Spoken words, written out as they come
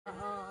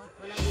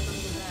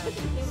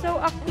So,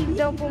 active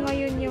daw po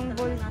ngayon yung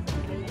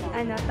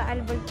Taal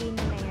Volcano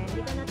na yan.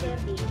 Hindi ka na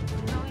 30.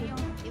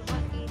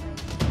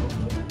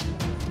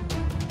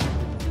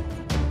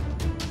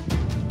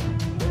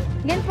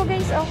 Yan po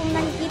guys, kung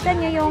nakikita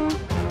nyo yung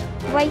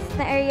white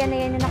na area na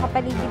yan na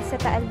nakapaligid sa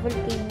Taal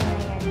Volcano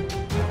na yan.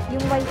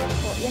 Yung white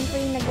po, yan po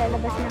yung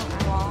naglalabas ng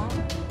awa.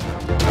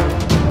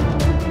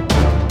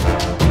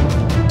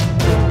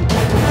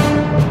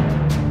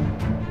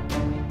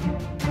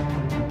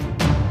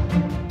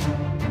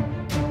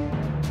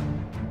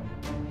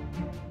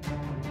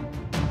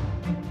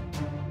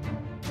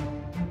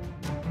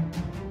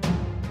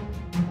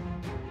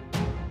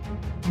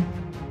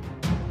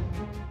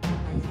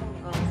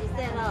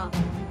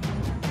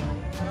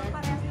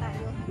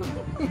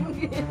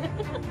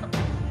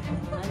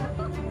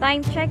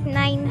 Time check 9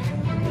 a.m.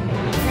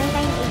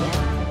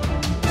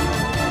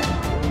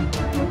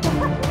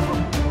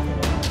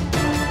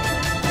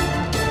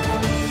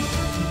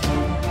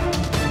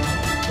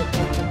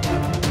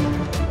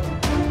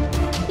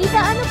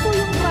 Tita, ano po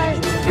yung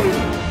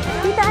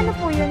Tita, ano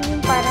po yun?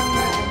 Yung parang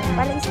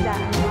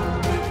palaisdaan.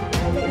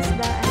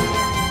 Palaisdaan.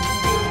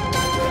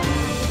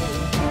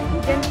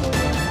 Diyan po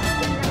yun.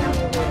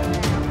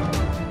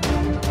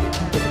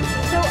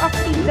 So,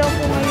 active daw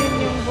po ngayon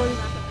yung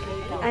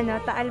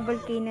Taal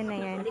Volcano na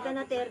yan. Hindi ka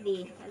na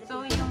 30.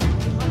 So, yung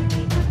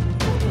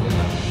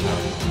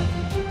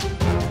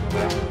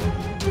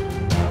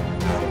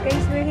So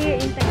guys, we're here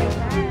in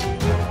Tagaytay.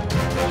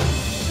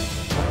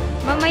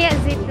 Mamaya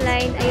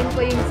zipline. Ayun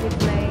po yung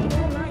zipline.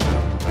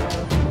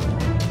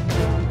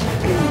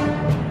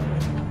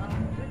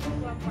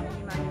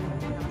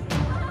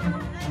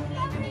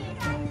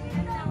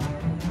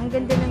 Ang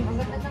ganda ng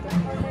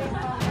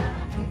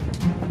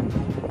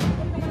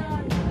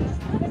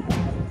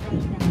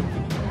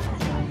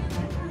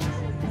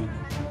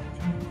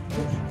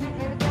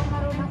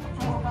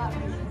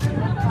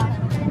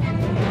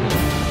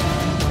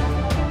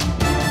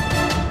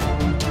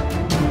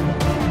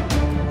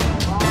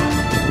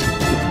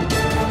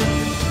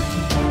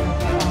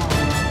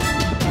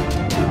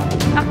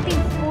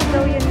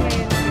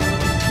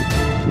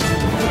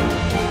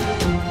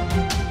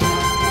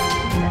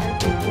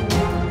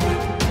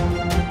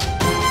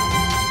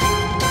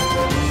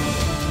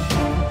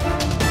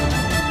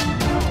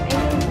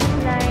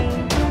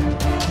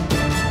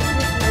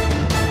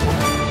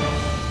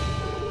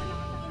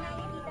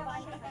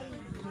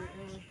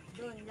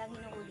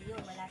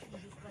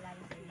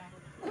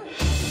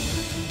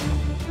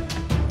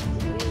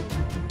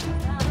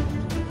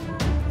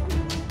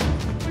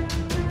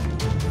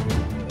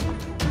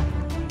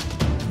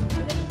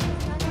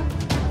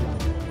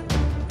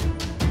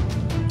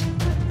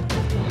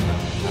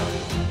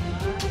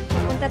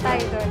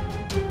tayo doon.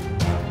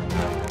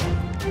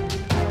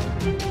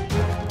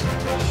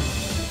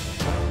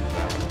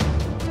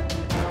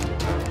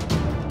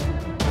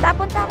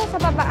 Tapunta ako sa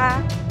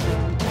baba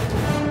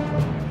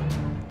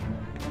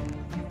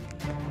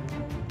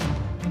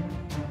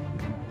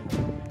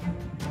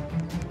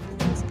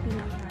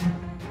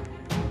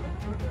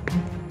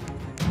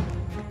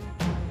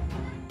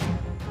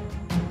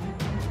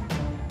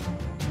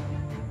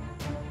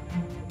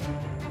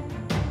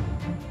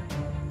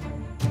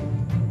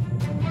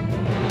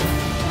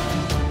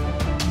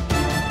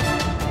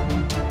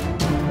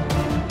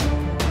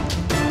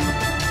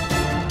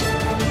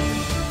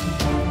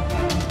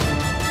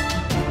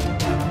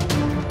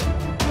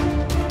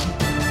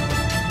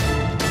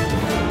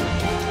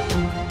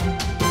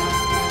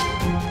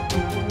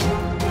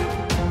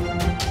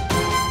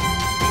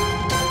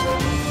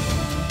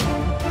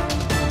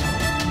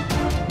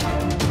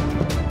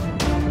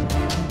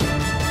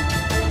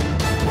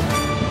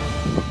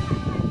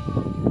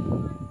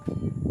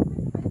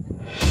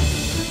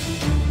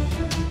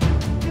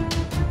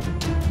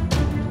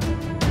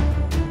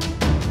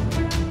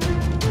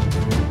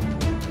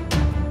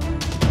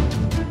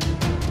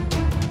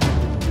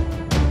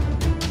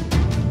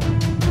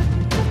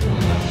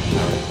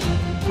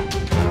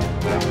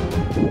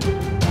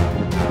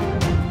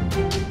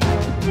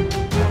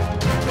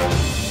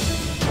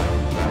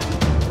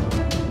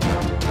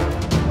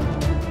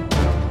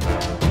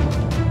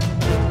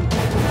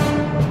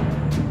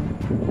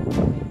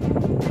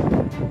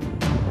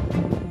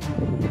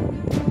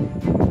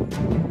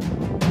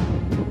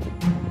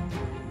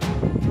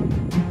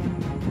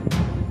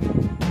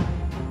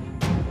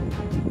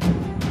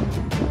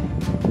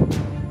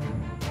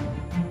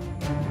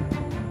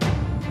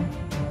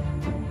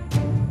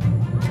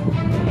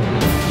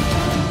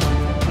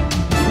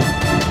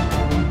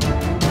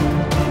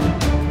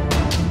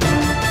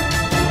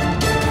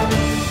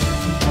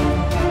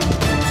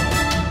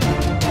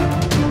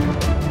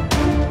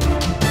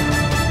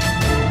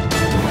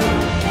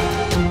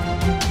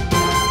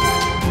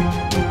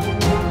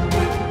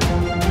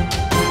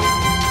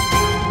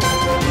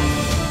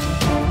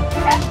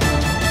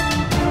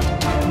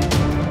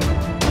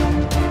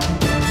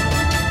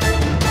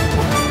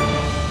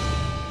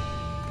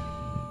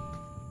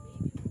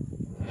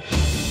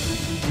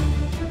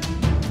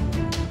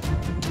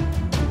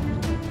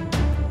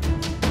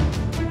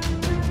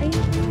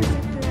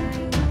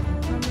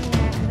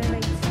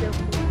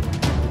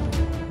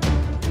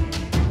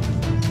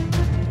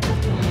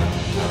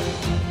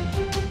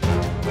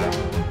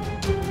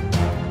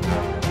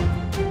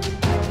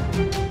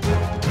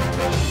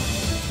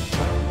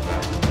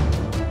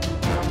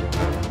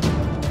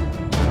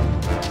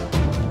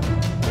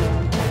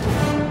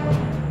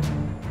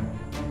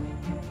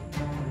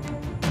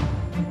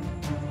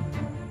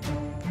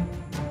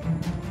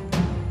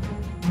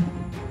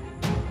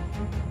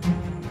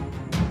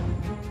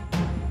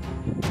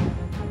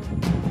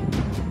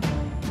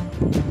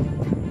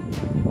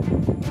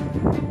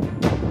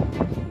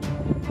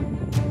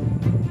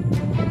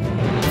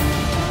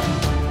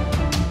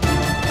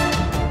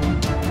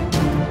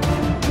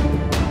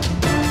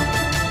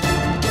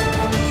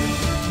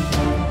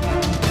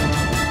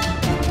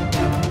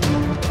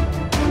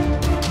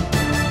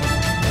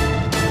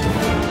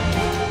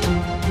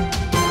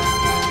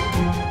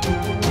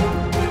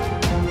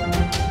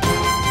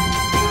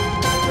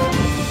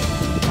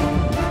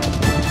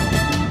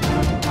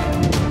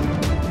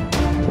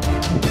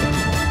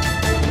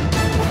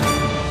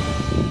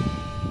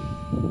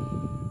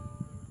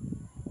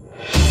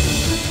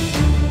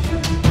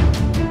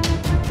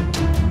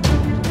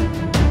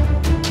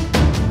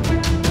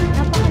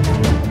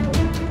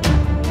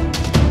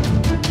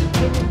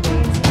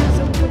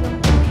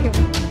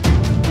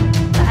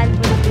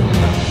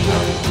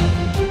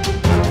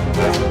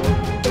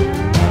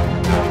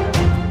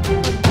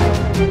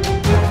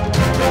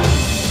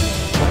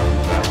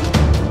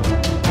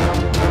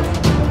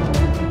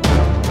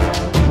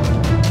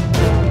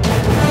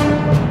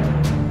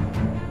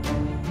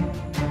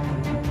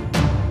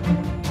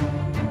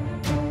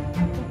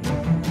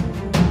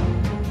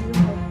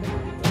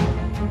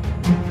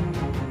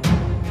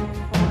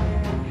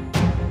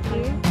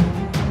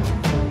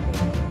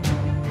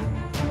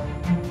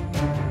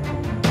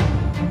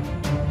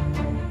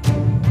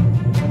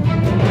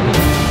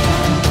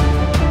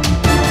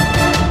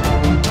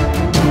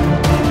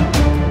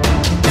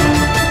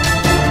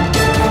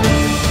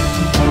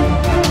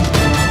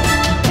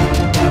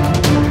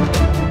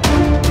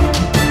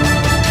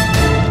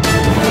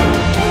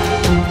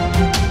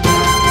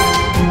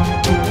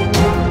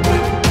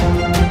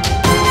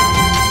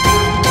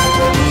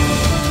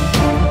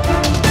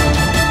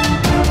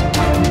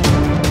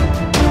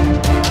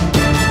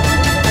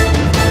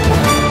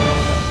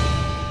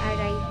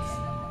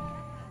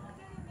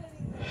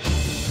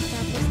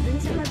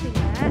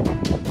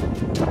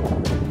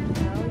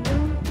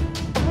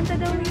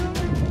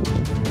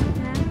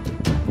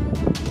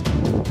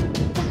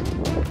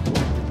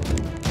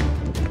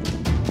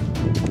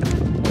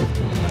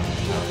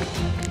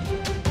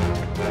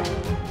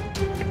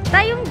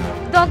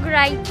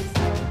rides.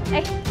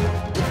 Ay.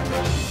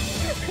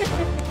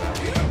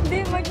 Hindi,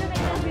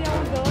 magkakatabi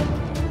ako doon.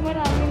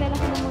 Maraming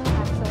lalaki ng mga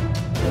aso.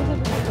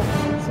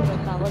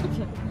 Sumatawag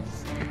siya.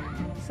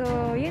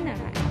 So, yun na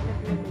nga.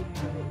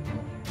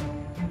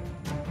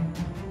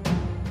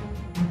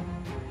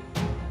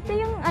 Ito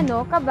yung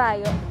ano,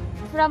 kabayo.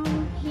 From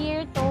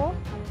here to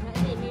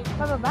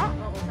pababa?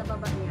 Oo, sa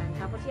baba niyan.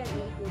 Tapos yan,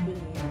 iikutin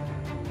niya.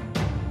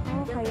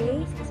 Okay.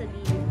 Diyan mismo sa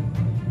gilid.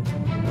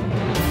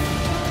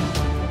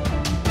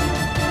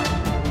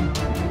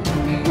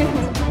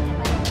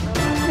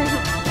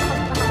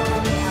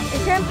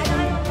 Siyempre,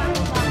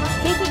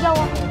 sisigaw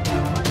ako.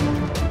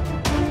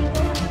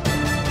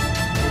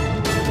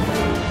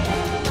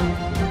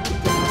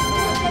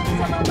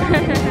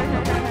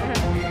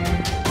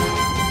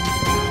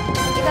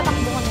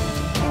 Itatakbo ko na.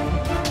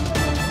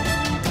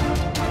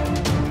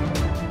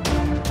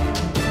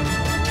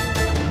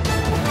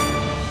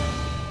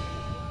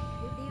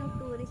 Buti yung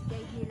tourist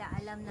guide nila,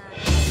 alam na.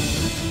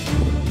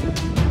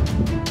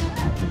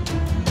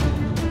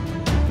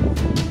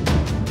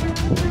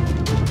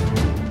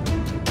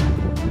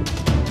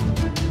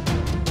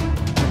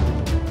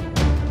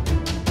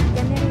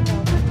 Ganun daw.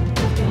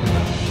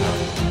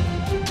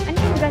 Ano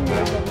yung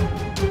ganun daw?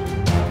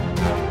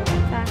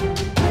 Ano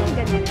yung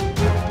ganun?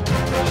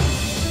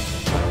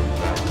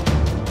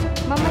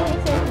 Mamaya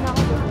i-set na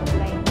ako sa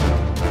zipline.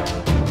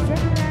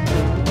 Zipline.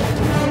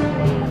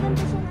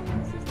 Maganda siya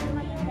ng system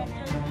na yun.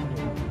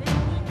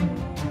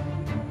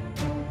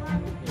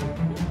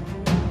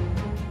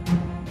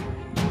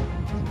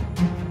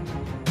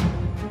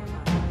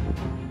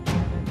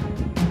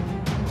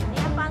 Eh,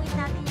 ang pangit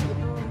natin yung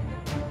ito.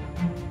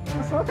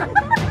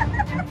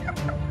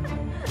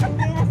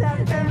 Hindi nga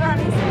sabi sa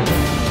pangit sa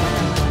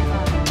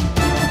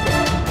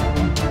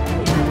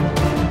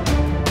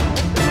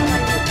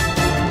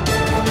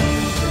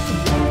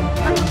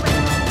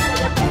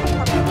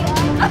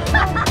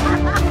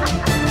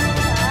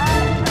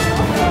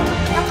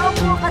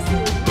nakaupo kasi.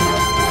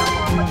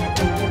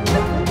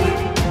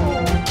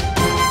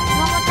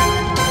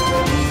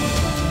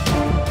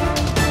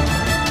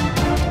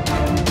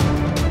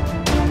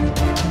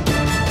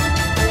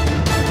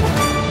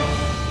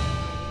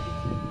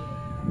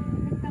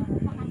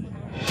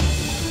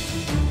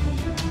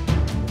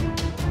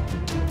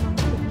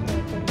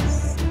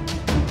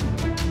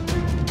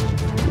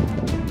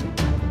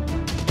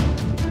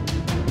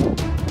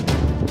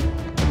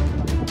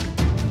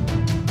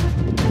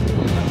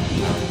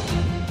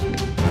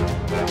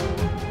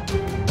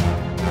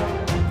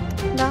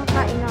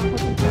 Nakakain na ako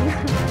dito na.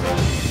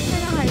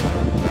 Nakakain ko.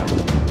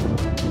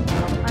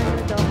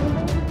 Ano daw?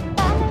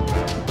 Paano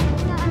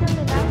yung na ano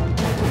nila?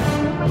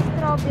 Yung may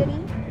strawberry?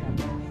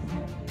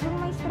 Yung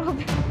may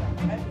strawberry?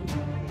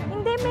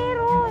 Hindi,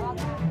 meron.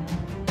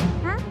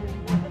 Ha?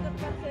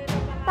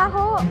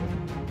 Taho.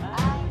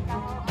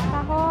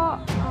 Taho.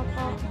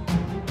 Opo.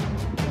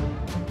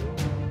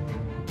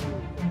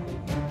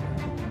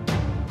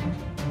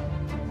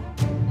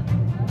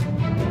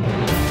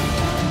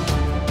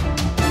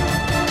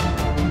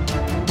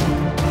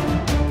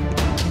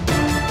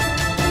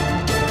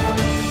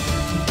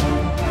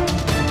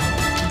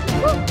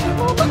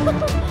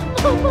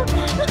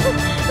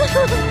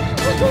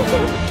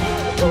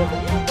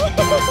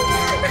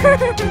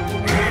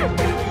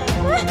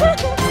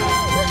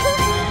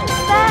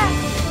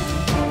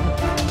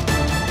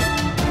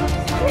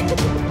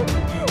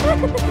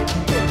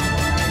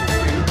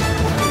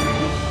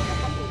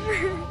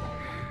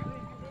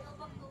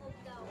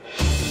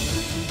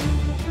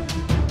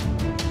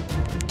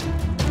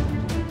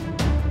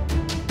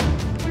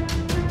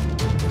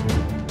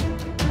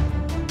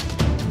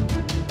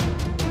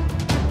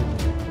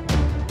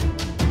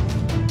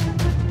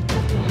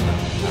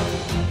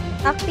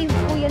 Active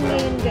po yan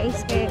ngayon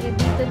guys, kaya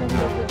dito lang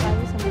daw po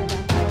tayo sa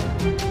malapit.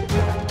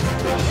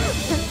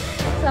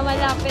 Sa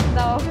malapit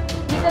daw.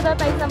 Dito daw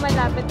tayo sa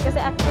malapit kasi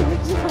active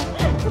siya.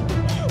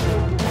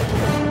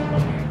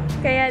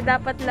 Kaya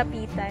dapat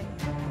lapitan.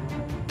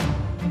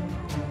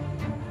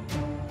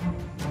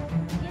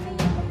 Yan ay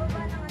yung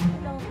pababa ng ano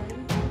daw.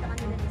 Yung punta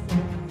kanila ni Sir.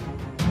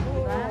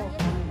 Diba?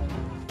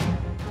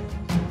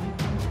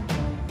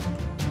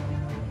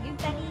 Yung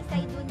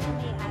talisay doon na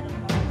may araw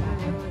pa.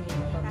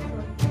 Kaso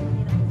hindi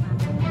nila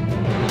pumasok.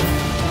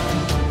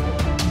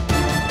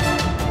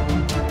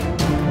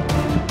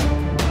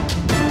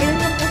 Ganun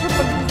lang po sa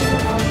pag-isip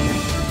ng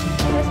outside.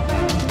 Tapos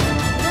parang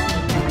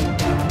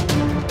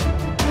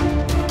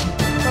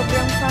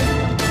sobrang foggy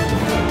lang.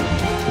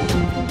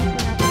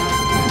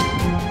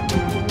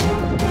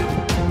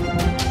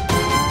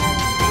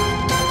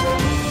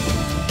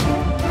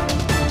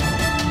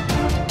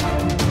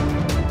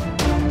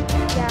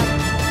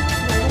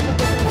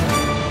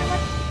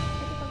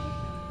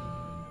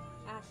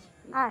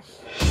 Ash.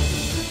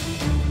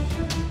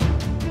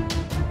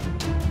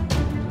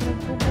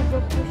 Nagbubuga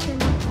po siya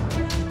ng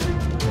ash.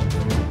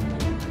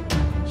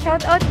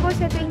 Shout out po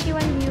sa 21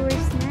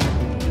 viewers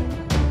natin.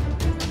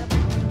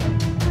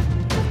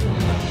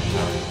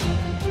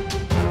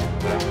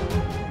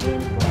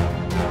 Ayun po.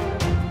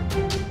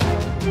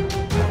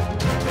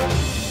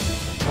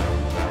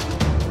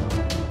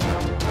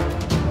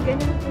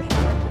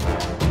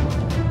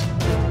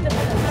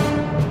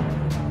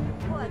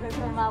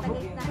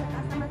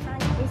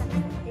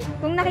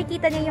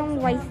 nakikita niyo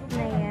yung white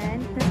na yan,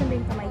 nasan ba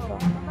yung kamay ko?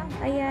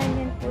 Ayan,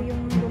 yan po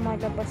yung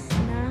lumalabas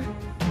na,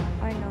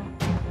 ano,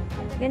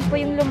 yan po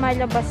yung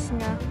lumalabas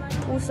na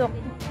usok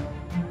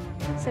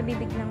sa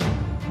bibig ng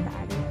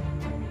taal.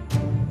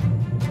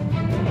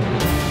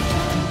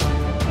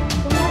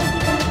 Kung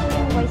nakikita niyo po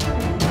yung white na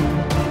yan,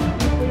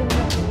 yan po yung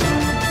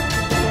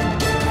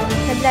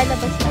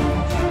naglalabas na yan.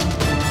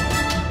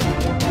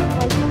 Yung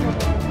white na yan.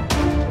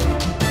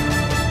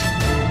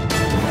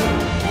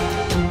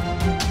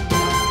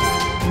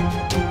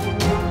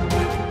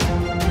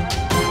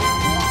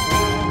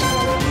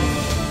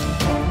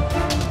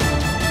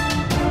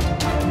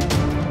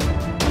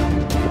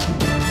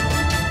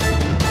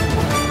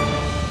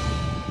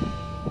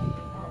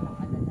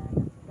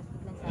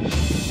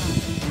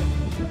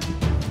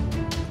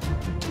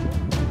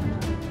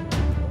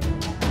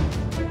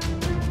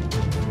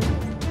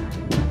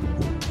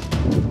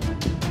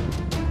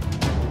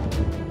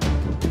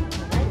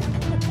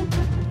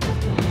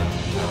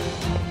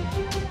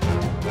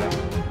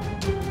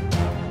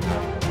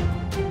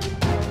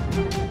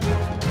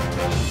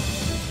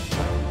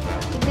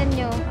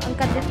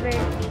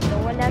 Dito,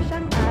 wala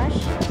siyang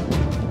ash,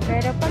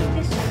 pero pag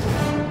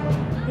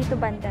dito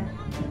banda,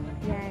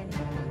 yan,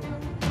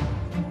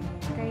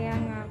 kaya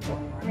nga po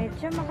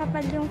medyo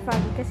makapal yung fog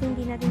kasi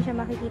hindi natin siya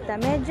makikita,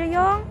 medyo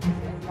yung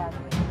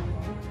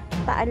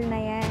taal na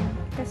yan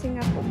kasi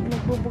nga po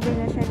nagbubugal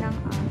na siya ng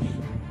ash.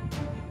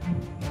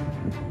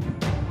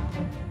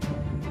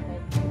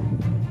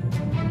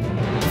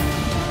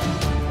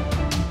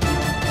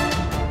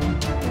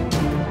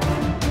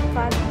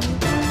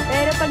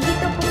 Pero pag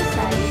dito po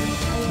side,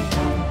 ayan,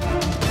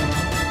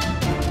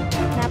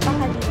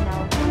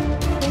 napakalinaw.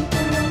 Yan po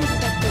yung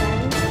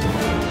setline.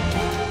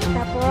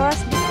 Tapos,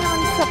 dito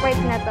naman sa part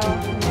na to,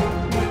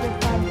 medyo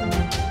foggy.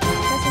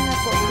 Kasi nga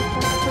po, dito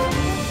so,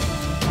 ayan.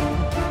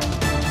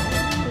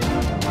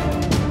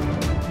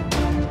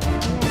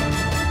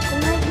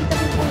 Kung nakikita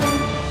po po yung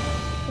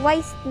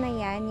white na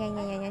yan,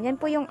 yan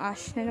po yung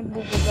ash na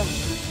nagbubuga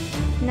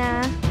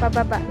na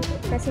pababa.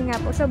 Kasi nga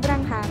po,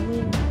 sobrang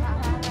hangin.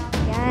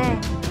 Yan.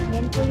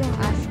 Yan po yung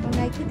ash. Kung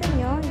nakikita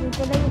nyo, yung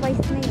kulay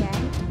white na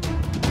yan,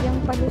 yung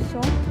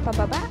palusong,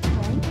 pababa.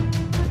 Yan.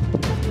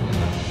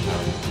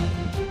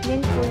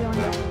 Yan po yung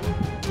yan.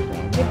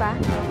 Diba?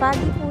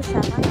 Foggy po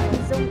siya.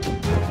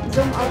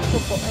 Zoom out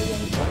ko po. Ayan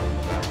po.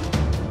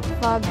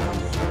 Foggy.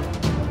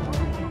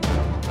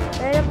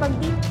 Pero pag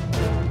dito,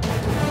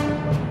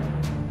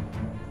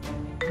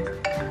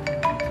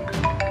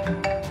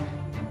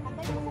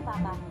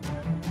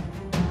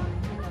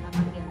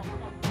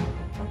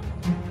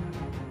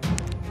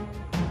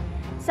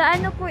 sa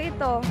ano po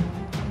ito?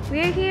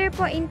 We're here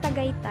po in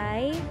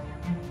Tagaytay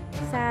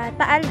sa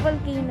Taal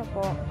Volcano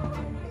po.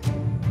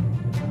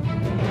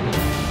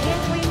 Ayan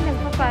po yung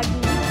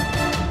nagpapagi.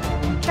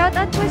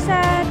 Shoutout po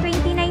sa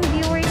 29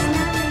 viewers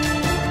namin.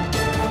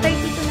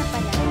 32 na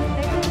pala. 32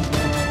 viewers.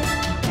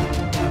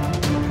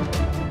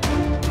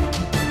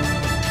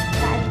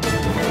 Taal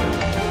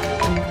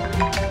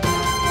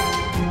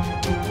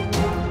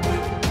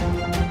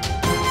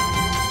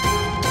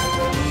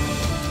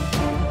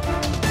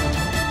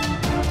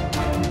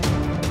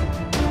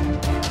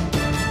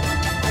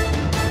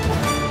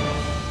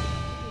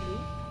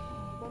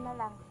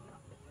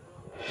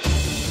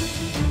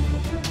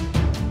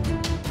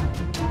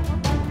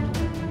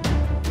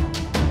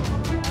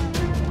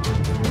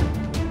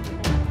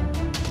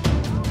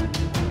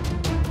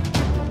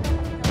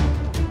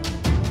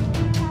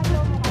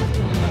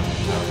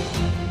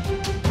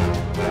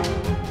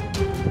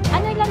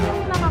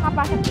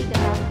pasok dito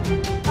na.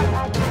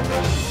 Pag-add.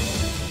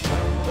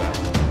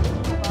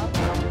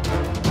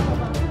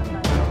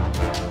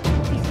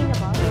 15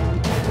 above?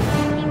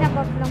 15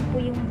 above lang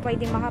po yung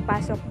pwede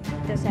makapasok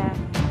dito sa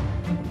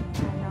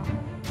ano,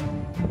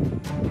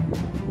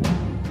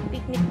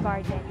 picnic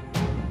garden.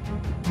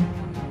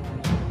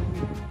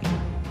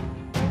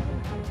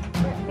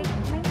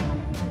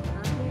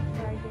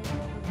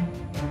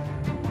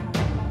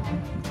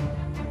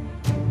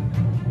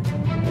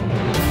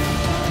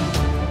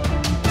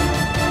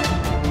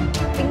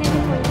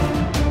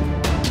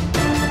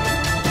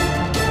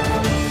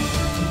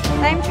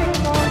 Time check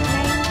po,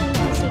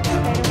 9:26,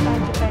 pero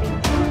bagay pa rin.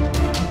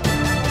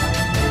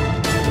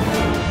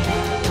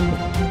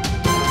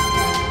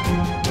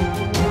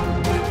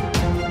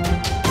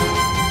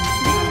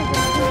 Dito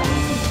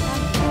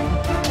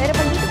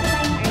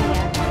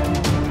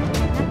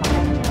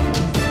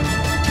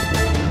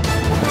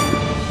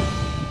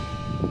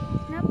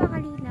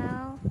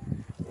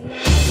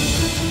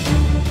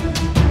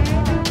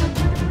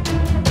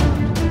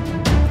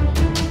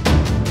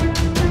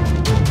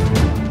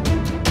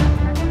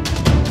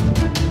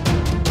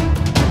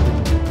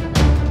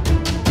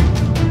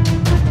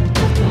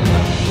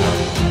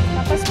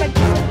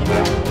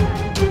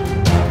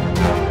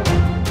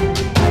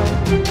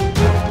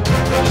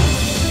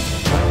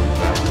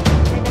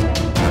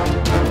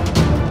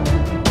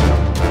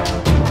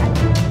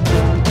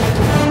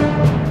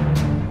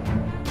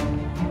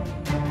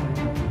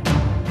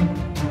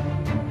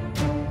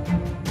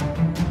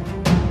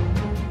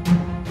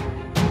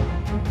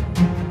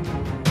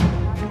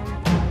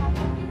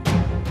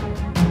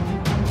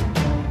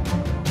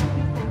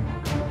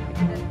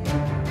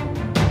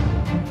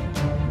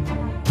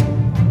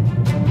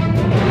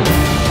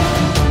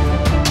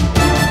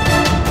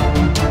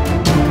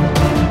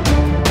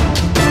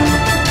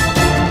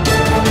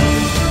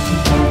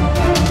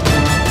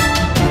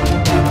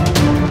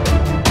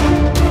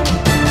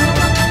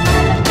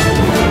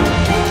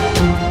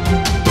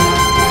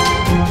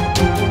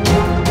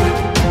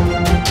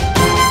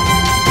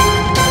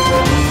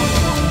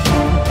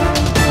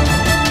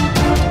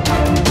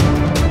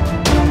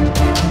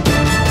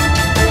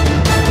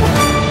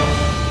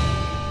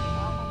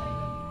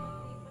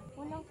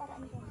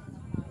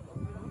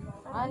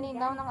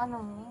Linaw ng ano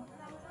mo?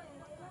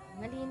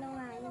 Malinaw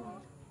nga yun.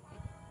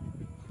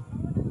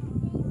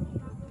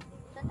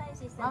 Saan tayo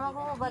sister? Mama,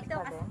 bumabad Dito,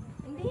 ka din?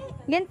 Hindi.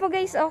 Yan po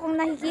guys, oh, kung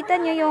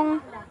nakikita nyo yung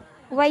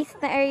white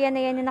na area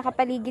na yan, yung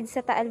nakapaligid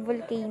sa Taal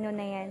Volcano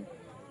na yan.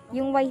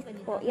 Yung white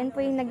po, yan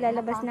po yung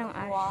naglalabas ng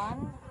ash.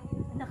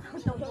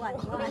 Nakauntong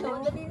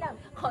 1. Dali lang.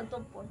 Count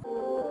of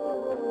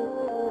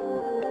 4.